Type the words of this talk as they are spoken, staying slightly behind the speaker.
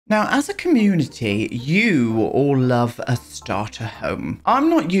Now, as a community, you all love a starter home. I'm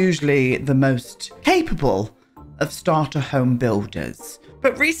not usually the most capable of starter home builders,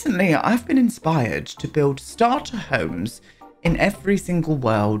 but recently I've been inspired to build starter homes in every single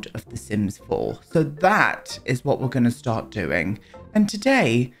world of The Sims 4. So that is what we're going to start doing. And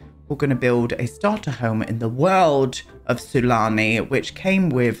today we're going to build a starter home in the world of Sulani, which came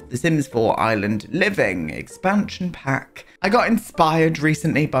with The Sims 4 Island Living expansion pack. I got inspired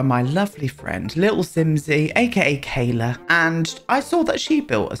recently by my lovely friend, Little Simsy, aka Kayla, and I saw that she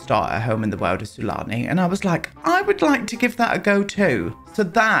built a starter home in the world of Sulani, and I was like, I would like to give that a go too. So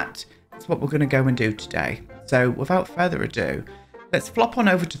that is what we're going to go and do today. So without further ado, let's flop on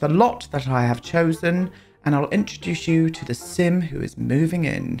over to the lot that I have chosen, and I'll introduce you to the sim who is moving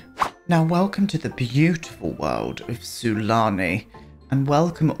in. Now, welcome to the beautiful world of Sulani, and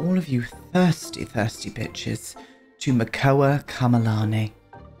welcome all of you thirsty bitches to Makoa Kamalani.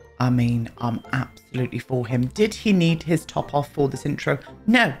 I mean, I'm absolutely for him. Did he need his top off for this intro?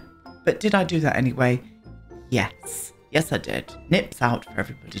 No, but did I do that anyway? Yes. Yes, I did. Nips out for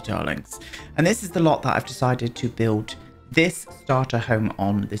everybody, darlings. And this is the lot that I've decided to build this starter home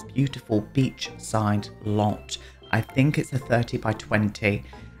on, this beautiful beachside lot. I think it's a 30 by 20.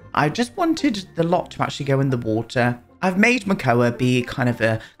 I just wanted the lot to actually go in the water. I've made Makoa be kind of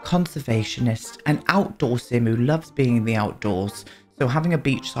a conservationist, an outdoor sim who loves being in the outdoors. So having a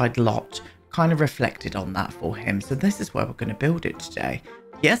beachside lot kind of reflected on that for him. So this is where we're going to build it today.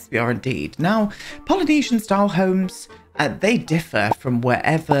 Yes, we are indeed. Now, Polynesian style homes, they differ from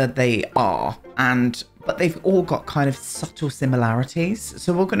wherever they are, but they've all got kind of subtle similarities.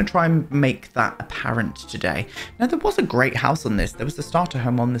 So we're going to try and make that apparent today. Now, there was a great house on this. There was a starter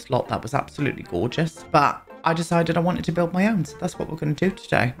home on this lot that was absolutely gorgeous, but I decided I wanted to build my own. So that's what we're going to do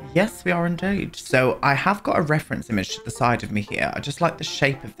today. Yes, we are indeed. So I have got a reference image to the side of me here. I just like the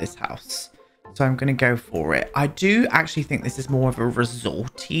shape of this house, so I'm going to go for it. I do actually think this is more of a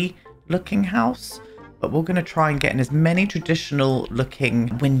resorty looking house, but we're going to try and get in as many traditional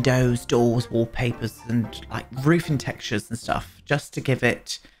looking windows, doors, wallpapers, and like roofing textures and stuff, just to give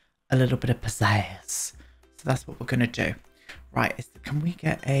it a little bit of pizzazz. So that's what we're going to do. Right, can we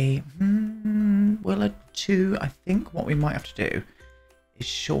get a will a 2? I think what we might have to do is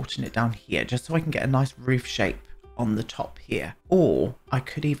shorten it down here, just so I can get a nice roof shape on the top here. Or I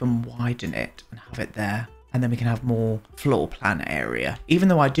could even widen it and have it there, and then we can have more floor plan area. Even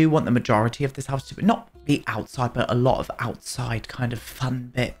though I do want the majority of this house to not be outside, but a lot of outside kind of fun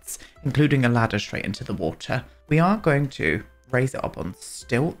bits, including a ladder straight into the water. We are going to raise it up on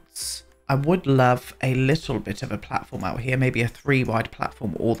stilts. I would love a little bit of a platform out here, maybe a 3-wide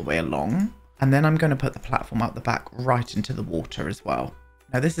platform all the way along. And then I'm going to put the platform out the back right into the water as well.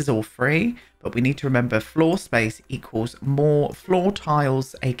 Now, this is all free, but we need to remember floor space equals more floor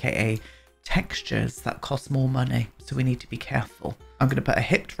tiles, aka textures that cost more money. So we need to be careful. I'm going to put a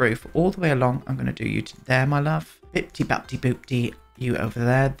hipped roof all the way along. I'm going to do you to there, my love. Bipty bapty boopty, you over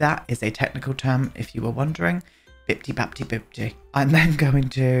there. That is a technical term, if you were wondering. Bipty bapty boopty. I'm then going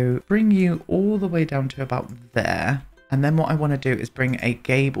to bring you all the way down to about there. And then what I want to do is bring a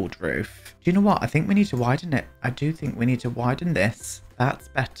gabled roof. Do you know what? I think we need to widen it. I do think we need to widen this. That's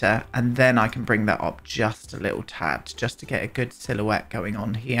better. And then I can bring that up just a little tad, just to get a good silhouette going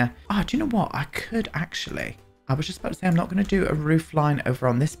on here. Oh, do you know what? I could actually... I was just about to say I'm not going to do a roof line over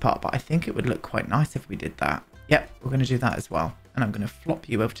on this part, but I think it would look quite nice if we did that. Yep, we're going to do that as well. And I'm going to flop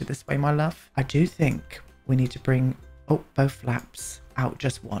you over to this way, my love. I do think we need to bring both flaps out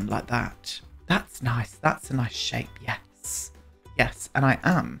just one like that. That's nice. That's a nice shape. Yes. Yes. And I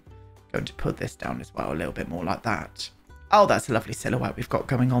am going to put this down as well a little bit more like that. Oh, that's a lovely silhouette we've got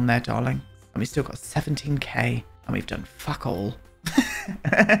going on there, darling. And we've still got 17k and we've done fuck all.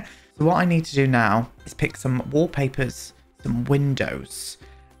 So what I need to do now is pick some wallpapers, some windows,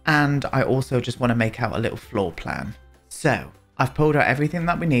 and I also just want to make out a little floor plan. So I've pulled out everything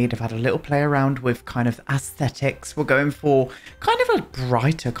that we need. I've had a little play around with kind of aesthetics. We're going for kind of a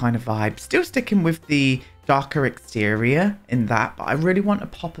brighter kind of vibe. Still sticking with the darker exterior in that, but I really want a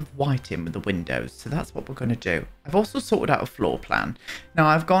pop of white in with the windows. So that's what we're going to do. I've also sorted out a floor plan. Now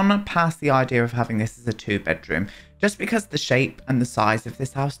I've gone past the idea of having this as a 2-bedroom, just because the shape and the size of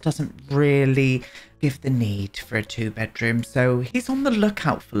this house doesn't really give the need for a 2-bedroom. So he's on the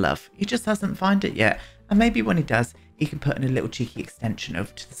lookout for love. He just hasn't found it yet. And maybe when he does, he can put in a little cheeky extension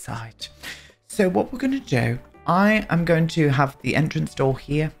over to the side. So what we're going to do, I am going to have the entrance door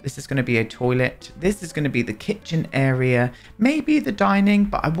here. This is going to be a toilet. This is going to be the kitchen area, maybe the dining,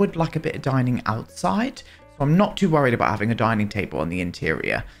 but I would like a bit of dining outside. So I'm not too worried about having a dining table on the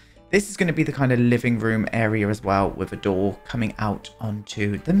interior. This is going to be the kind of living room area as well, with a door coming out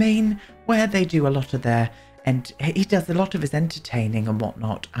onto the main, where they do a lot of their, and he does a lot of his entertaining and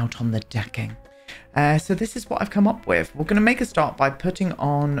whatnot out on the decking. So this is what I've come up with. We're going to make a start by putting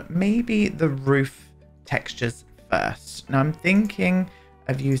on maybe the roof textures first. Now I'm thinking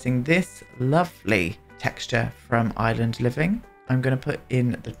of using this lovely texture from Island Living. I'm going to put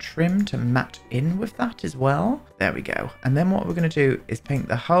in the trim to match in with that as well. There we go. And then what we're going to do is paint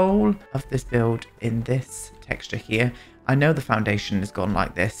the whole of this build in this texture here. I know the foundation has gone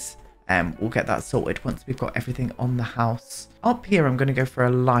like this. We'll get that sorted once we've got everything on the house. Up here, I'm going to go for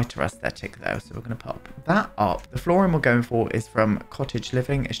a lighter aesthetic though. So we're going to pop that up. The flooring we're going for is from Cottage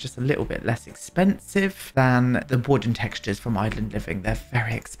Living. It's just a little bit less expensive than the wooden textures from Island Living. They're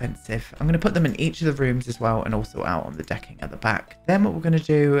very expensive. I'm going to put them in each of the rooms as well, and also out on the decking at the back. Then what we're going to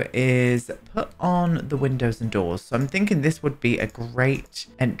do is put on the windows and doors. So I'm thinking this would be a great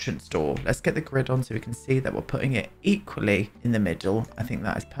entrance door. Let's get the grid on so we can see that we're putting it equally in the middle. I think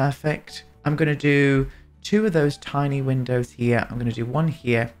that is perfect. I'm going to do 2 of those tiny windows here. I'm going to do one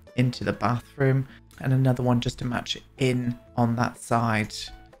here into the bathroom and another one just to match it in on that side.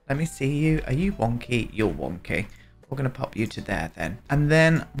 Let me see you. Are you wonky? You're wonky. We're going to pop you to there then. And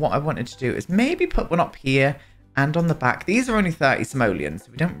then what I wanted to do is maybe put one up here and on the back. These are only 30 simoleons,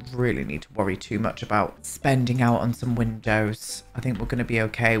 so we don't really need to worry too much about spending out on some windows. I think we're going to be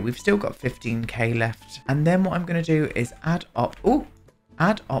okay. We've still got 15k left. And then what I'm going to do is add up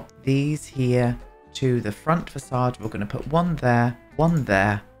these here to the front facade. We're going to put one there, one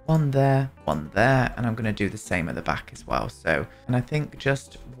there, one there, one there, and I'm going to do the same at the back as well. So, and I think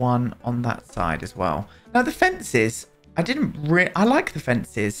just one on that side as well. Now the fences, I like the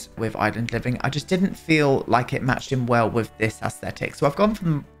fences with Island Living. I just didn't feel like it matched in well with this aesthetic. So I've gone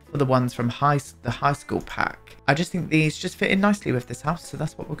for the ones from the high school pack. I just think these just fit in nicely with this house. So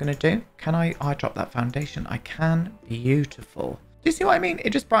that's what we're going to do. Can I drop that foundation? I can. Beautiful. Do you see what I mean?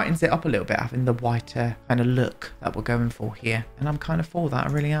 It just brightens it up a little bit, having the whiter kind of look that we're going for here. And I'm kind of for that. I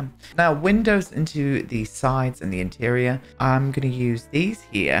really am. Now, windows into the sides and the interior. I'm going to use these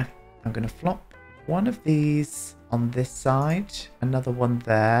here. I'm going to flop one of these on this side, another one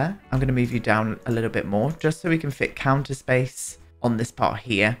there. I'm going to move you down a little bit more just so we can fit counter space on this part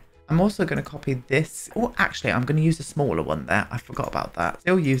here. I'm also going to copy this. Oh, actually, I'm going to use a smaller one there. I forgot about that.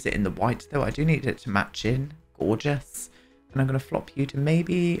 Still use it in the white, though. I do need it to match in. Gorgeous. And I'm going to flop you to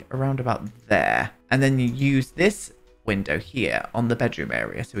maybe around about there. And then you use this window here on the bedroom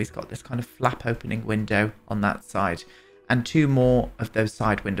area. So he's got this kind of flap opening window on that side. And 2 more of those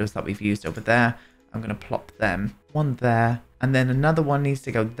side windows that we've used over there. I'm going to plop them. One there. And then another one needs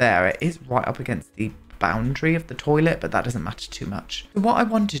to go there. It is right up against the boundary of the toilet, but that doesn't matter too much. So what I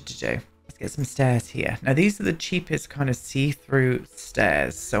wanted to do, let's get some stairs here. Now these are the cheapest kind of see-through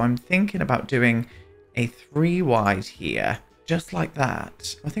stairs. So I'm thinking about doing a 3 wide here, just like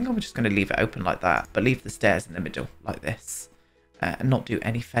that. I think I'm just going to leave it open like that, but leave the stairs in the middle like this, and not do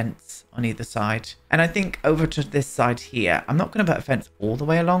any fence on either side. And I think over to this side here, I'm not going to put a fence all the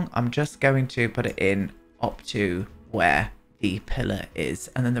way along. I'm just going to put it in up to where the pillar is,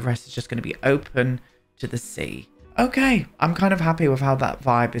 and then the rest is just going to be open to the sea. Okay, I'm kind of happy with how that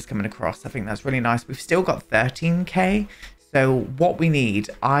vibe is coming across. I think that's really nice. We've still got 13k. So what we need,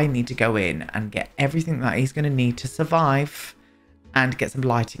 I need to go in and get everything that he's going to need to survive and get some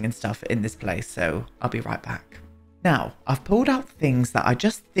lighting and stuff in this place. So I'll be right back. Now, I've pulled out things that I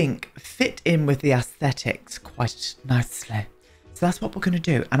just think fit in with the aesthetics quite nicely. So that's what we're going to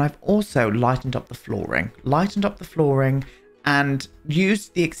do. And I've also lightened up the flooring. And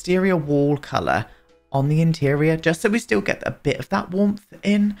used the exterior wall colour on the interior just so we still get a bit of that warmth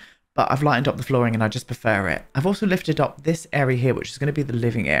in. But I've lightened up the flooring and I just prefer it. I've also lifted up this area here, which is going to be the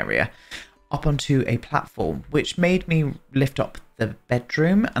living area, up onto a platform, which made me lift up the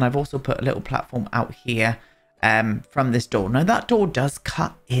bedroom. And I've also put a little platform out here from this door. Now that door does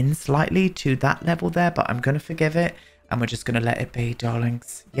cut in slightly to that level there, but I'm going to forgive it. And we're just going to let it be,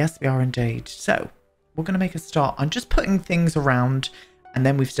 darlings. Yes, we are indeed. So we're going to make a start. I'm just putting things around, and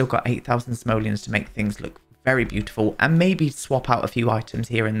then we've still got 8,000 simoleons to make things look very beautiful, and maybe swap out a few items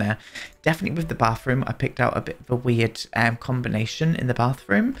here and there. Definitely with the bathroom, I picked out a bit of a weird combination in the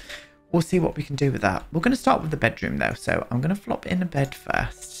bathroom. We'll see what we can do with that. We're going to start with the bedroom though, so I'm going to flop in a bed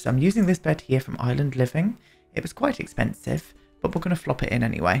first. So I'm using this bed here from Island Living. It was quite expensive, but we're going to flop it in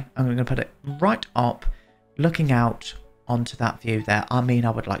anyway. I'm going to put it right up, looking out onto that view there. I mean, I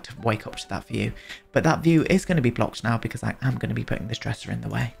would like to wake up to that view, but that view is going to be blocked now because I am going to be putting this dresser in the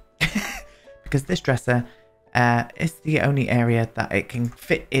way. Because this dresser is the only area that it can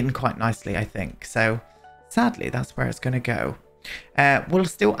fit in quite nicely, I think. So sadly, that's where it's going to go. We'll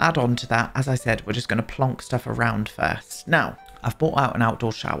still add on to that. As I said, we're just going to plonk stuff around first. Now, I've brought out an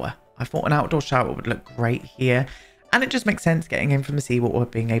outdoor shower. I thought an outdoor shower would look great here. And it just makes sense getting in from the seawater,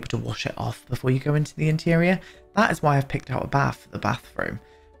 being able to wash it off before you go into the interior. That is why I've picked out a bath for the bathroom.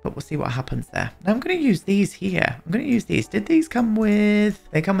 But we'll see what happens there. Now I'm going to use these here. I'm going to use these. Did these come with...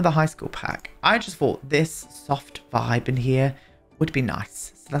 They come with a high school pack. I just thought this soft vibe in here would be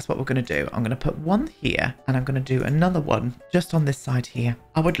nice. So that's what we're going to do. I'm going to put one here and I'm going to do another one just on this side here.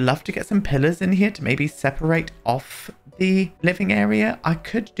 I would love to get some pillars in here to maybe separate off the living area. I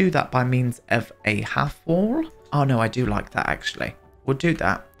could do that by means of a half wall. Oh no, I do like that actually. We'll do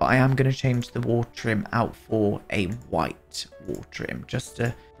that, but I am going to change the wall trim out for a white wall trim just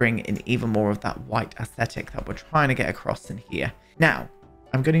to bring in even more of that white aesthetic that we're trying to get across in here. Now,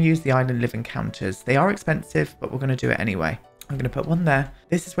 I'm going to use the island living counters. They are expensive, but we're going to do it anyway. I'm going to put one there.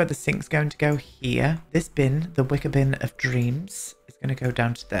 This is where the sink's going to go here. This bin, the wicker bin of dreams, is going to go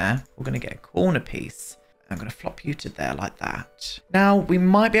down to there. We're going to get a corner piece. I'm going to flop you to there like that. Now, we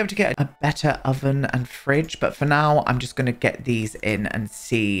might be able to get a better oven and fridge, but for now, I'm just going to get these in and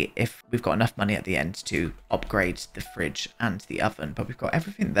see if we've got enough money at the end to upgrade the fridge and the oven. But we've got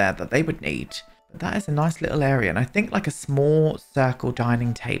everything there that they would need. But that is a nice little area, and I think like a small circle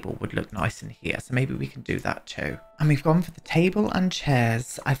dining table would look nice in here, so maybe we can do that too. And we've gone for the table and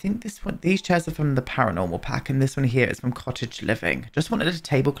chairs. I think these chairs are from the paranormal pack, and this one here is from cottage living. Just wanted a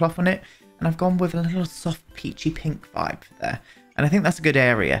tablecloth on it. And I've gone with a little soft peachy pink vibe there. And I think that's a good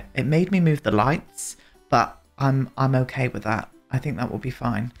area. It made me move the lights, but I'm okay with that. I think that will be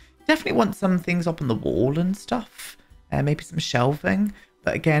fine. Definitely want some things up on the wall and stuff. Maybe some shelving.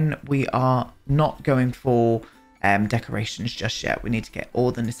 But again, we are not going for decorations just yet. We need to get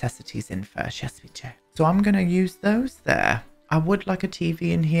all the necessities in first. Yes, we do. So I'm going to use those there. I would like a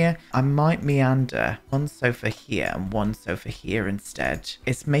TV in here. I might meander one sofa here and one sofa here instead.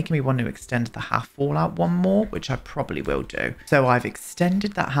 It's making me want to extend the half wall out one more, which I probably will do. So I've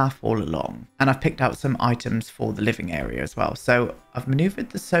extended that half wall along and I've picked out some items for the living area as well. So I've maneuvered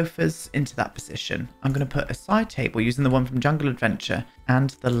the sofas into that position. I'm going to put a side table using the one from Jungle Adventure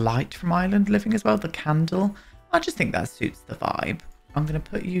and the light from Island Living as well, the candle. I just think that suits the vibe. I'm going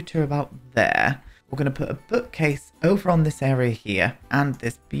to put you two about there. We're going to put a bookcase over on this area here and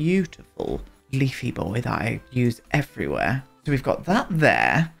this beautiful leafy boy that I use everywhere. So we've got that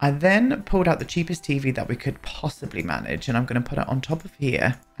there. I then pulled out the cheapest TV that we could possibly manage and I'm going to put it on top of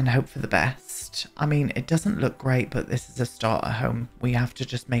here and hope for the best. I mean, it doesn't look great, but this is a starter home. We have to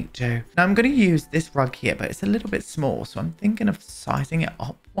just make do. Now I'm going to use this rug here, but it's a little bit small. So I'm thinking of sizing it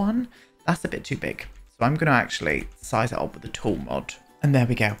up one. That's a bit too big. So I'm going to actually size it up with the tool mod. And there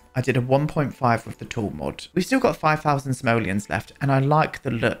we go. I did a 1.5 with the tool mod. We've still got 5,000 simoleons left, and I like the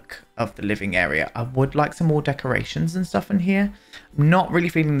look of the living area. I would like some more decorations and stuff in here. I'm not really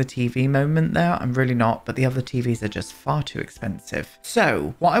feeling the TV moment there. I'm really not, but the other TVs are just far too expensive.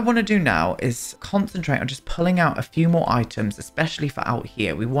 So what I want to do now is concentrate on just pulling out a few more items, especially for out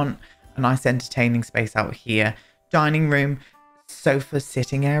here. We want a nice entertaining space out here. Dining room, sofa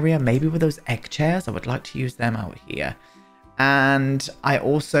sitting area, maybe with those egg chairs. I would like to use them out here. And I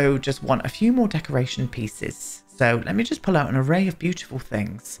also just want a few more decoration pieces. So let me just pull out an array of beautiful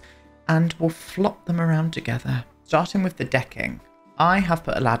things and we'll flop them around together. Starting with the decking. I have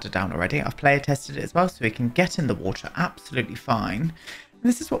put a ladder down already. I've player tested it as well so we can get in the water absolutely fine. And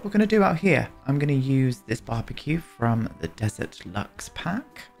this is what we're going to do out here. I'm going to use this barbecue from the Desert Luxe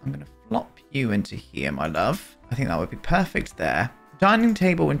pack. I'm going to flop you into here, my love. I think that would be perfect there. Dining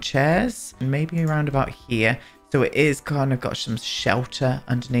table and chairs, maybe around about here. So it is kind of got some shelter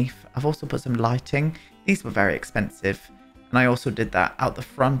underneath. I've also put some lighting. These were very expensive. And I also did that out the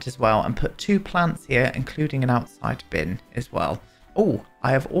front as well and put 2 plants here, including an outside bin as well. Oh,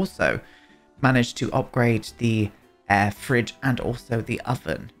 I have also managed to upgrade the fridge and also the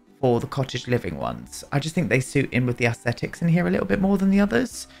oven for the cottage living ones. I just think they suit in with the aesthetics in here a little bit more than the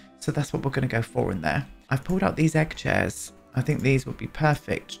others. So that's what we're going to go for in there. I've pulled out these egg chairs. I think these would be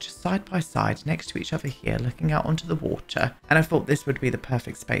perfect, just side by side next to each other here, looking out onto the water. And I thought this would be the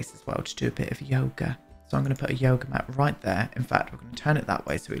perfect space as well to do a bit of yoga. So I'm going to put a yoga mat right there. In fact, we're going to turn it that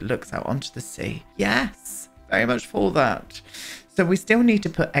way so it looks out onto the sea. Yes, very much for that. So we still need to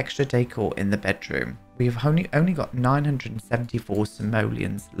put extra decor in the bedroom. We've only got 974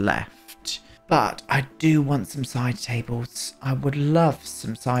 simoleons left. But I do want some side tables. I would love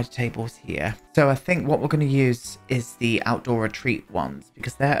some side tables here. So I think what we're going to use is the outdoor retreat ones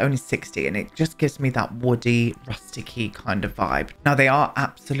because they're only 60 and it just gives me that woody, rustic-y kind of vibe. Now they are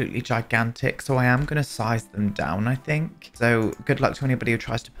absolutely gigantic, so I am going to size them down, I think. So good luck to anybody who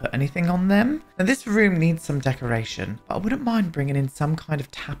tries to put anything on them. Now this room needs some decoration, but I wouldn't mind bringing in some kind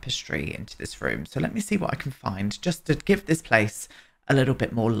of tapestry into this room. So let me see what I can find just to give this place a little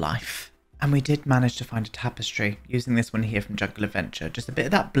bit more life. And we did manage to find a tapestry using this one here from Jungle Adventure. Just a bit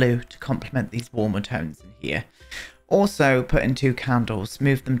of that blue to complement these warmer tones in here. Also put in 2 candles,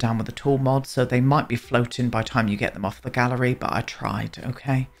 moved them down with a tool mod, so they might be floating by the time you get them off the gallery, but I tried,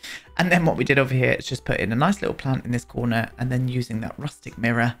 okay? And then what we did over here is just put in a nice little plant in this corner and then using that rustic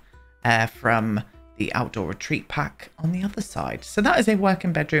mirror from the outdoor retreat pack on the other side. So that is a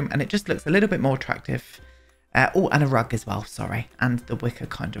working bedroom and it just looks a little bit more attractive. Oh, and a rug as well, sorry. And the wicker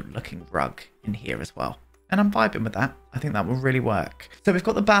kind of looking rug in here as well. And I'm vibing with that. I think that will really work. So we've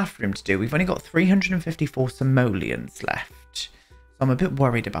got the bathroom to do. We've only got 354 simoleons left. So I'm a bit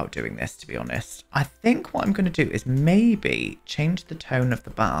worried about doing this, to be honest. I think what I'm going to do is maybe change the tone of the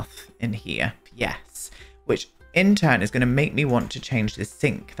bath in here. Yes. Which in turn is going to make me want to change this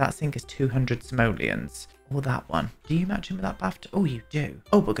sink. That sink is 200 simoleons. Or that one. Do you match in with that bath? Oh, you do.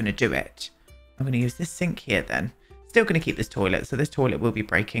 Oh, we're going to do it. I'm going to use this sink here then. Still going to keep this toilet, so this toilet will be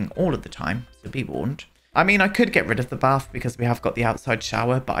breaking all of the time, so be warned. I mean, I could get rid of the bath because we have got the outside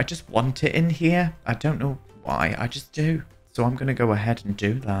shower, but I just want it in here. I don't know why, I just do. So I'm going to go ahead and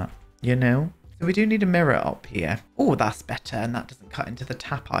do that, you know? So we do need a mirror up here. Oh, that's better, and that doesn't cut into the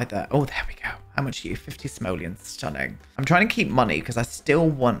tap either. Oh, there we go. How much are you? 50 simoleons, stunning. I'm trying to keep money because I still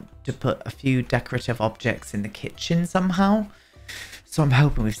want to put a few decorative objects in the kitchen somehow. So I'm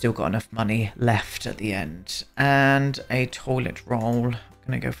hoping we've still got enough money left at the end. And a toilet roll. I'm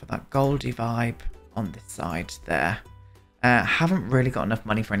going to go for that goldy vibe on this side there. Haven't really got enough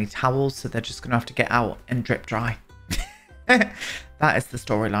money for any towels, so they're just going to have to get out and drip dry. That is the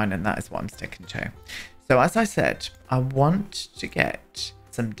storyline, and that is what I'm sticking to. So as I said, I want to get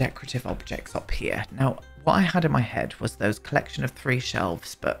some decorative objects up here. Now, what I had in my head was those collection of 3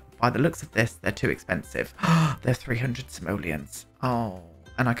 shelves, but by the looks of this, they're too expensive. They're 300 simoleons. Oh,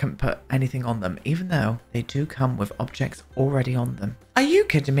 and I couldn't put anything on them, even though they do come with objects already on them. Are you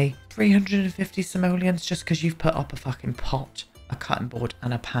kidding me? 350 simoleons just because you've put up a fucking pot, a cutting board,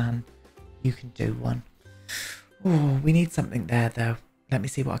 and a pan. You can do one. Oh, we need something there, though. Let me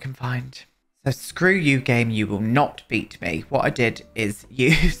see what I can find. So screw you, game. You will not beat me. What I did is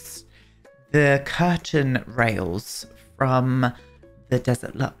use the curtain rails from the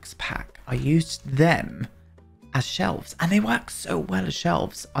Desert Luxe pack. I used them as shelves and they work so well as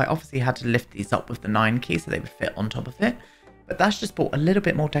shelves. I obviously had to lift these up with the 9 key so they would fit on top of it, but that's just brought a little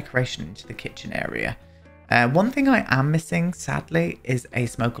bit more decoration into the kitchen area. One thing I am missing, sadly, is a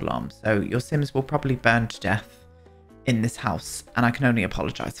smoke alarm. So your Sims will probably burn to death in this house, and I can only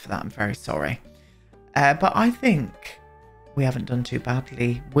apologize for that. I'm very sorry. But I think we haven't done too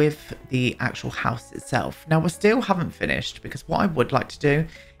badly with the actual house itself. Now, we still haven't finished because what I would like to do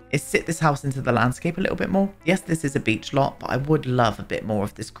is sit this house into the landscape a little bit more. Yes, this is a beach lot, but I would love a bit more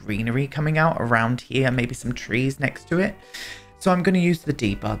of this greenery coming out around here, maybe some trees next to it. So I'm going to use the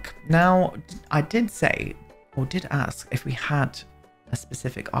debug. Now, I did say, or did ask, if we had a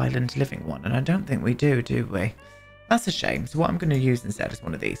specific island living one, and I don't think we do we? That's a shame. So what I'm going to use instead is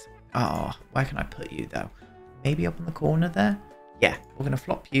one of these. Oh, where can I put you though? Maybe up in the corner there? Yeah, we're going to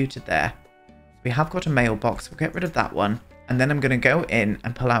flop you to there. We have got a mailbox. We'll get rid of that one. And then I'm going to go in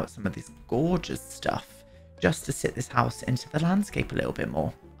and pull out some of this gorgeous stuff just to sit this house into the landscape a little bit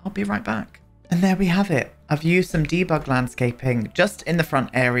more. I'll be right back. And there we have it. I've used some debug landscaping just in the front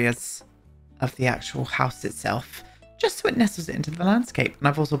areas of the actual house itself, just so it nestles it into the landscape. And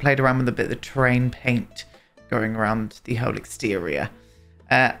I've also played around with a bit of the terrain paint going around the whole exterior.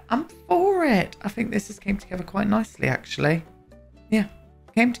 I'm for it. I think this came together quite nicely, actually. Yeah,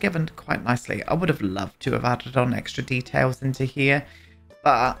 came together quite nicely. I would have loved to have added on extra details into here,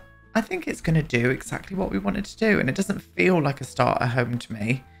 but I think it's going to do exactly what we wanted to do, and it doesn't feel like a starter home to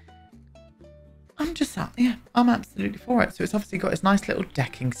me. I'm absolutely for it. So it's obviously got this nice little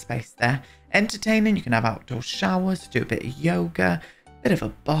decking space there. Entertaining, you can have outdoor showers, do a bit of yoga, bit of a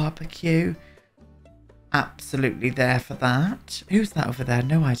barbecue. Absolutely there for that. Who's that over there?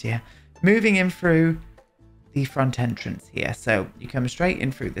 No idea. Moving in through the front entrance here. So you come straight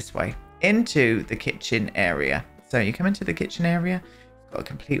in through this way into the kitchen area. So you come into the kitchen area, it's got a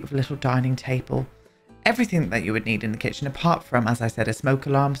complete with a little dining table. Everything that you would need in the kitchen, apart from, as I said, a smoke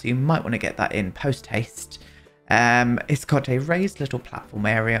alarm. So you might want to get that in post haste. It's got a raised little platform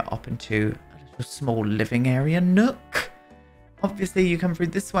area up into a little small living area nook. Obviously, you come through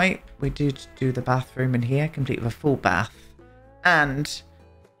this way. We do the bathroom in here, complete with a full bath. And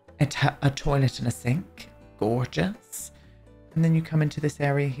a toilet and a sink. Gorgeous. And then you come into this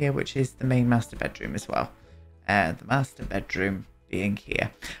area here, which is the main master bedroom as well. The master bedroom being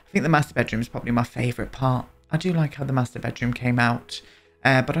here. I think the master bedroom is probably my favourite part. I do like how the master bedroom came out.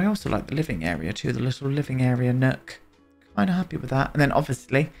 But I also like the living area too, the little living area nook. Kind of happy with that. And then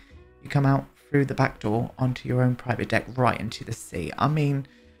obviously you come out through the back door onto your own private deck right into the sea. I mean,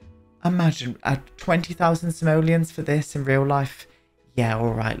 imagine 20,000 simoleons for this in real life. Yeah,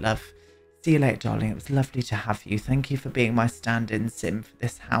 all right, love. See you later, darling. It was lovely to have you. Thank you for being my stand-in sim for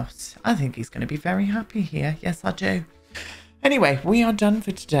this house. I think he's going to be very happy here. Yes, I do. Anyway, we are done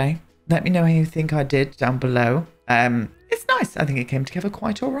for today. Let me know how you think I did down below. It's nice. I think it came together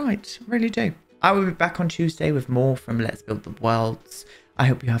quite all right. I really do. I will be back on Tuesday with more from Let's Build the Worlds. I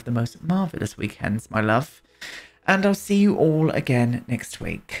hope you have the most marvellous weekends, my love. And I'll see you all again next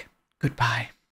week. Goodbye.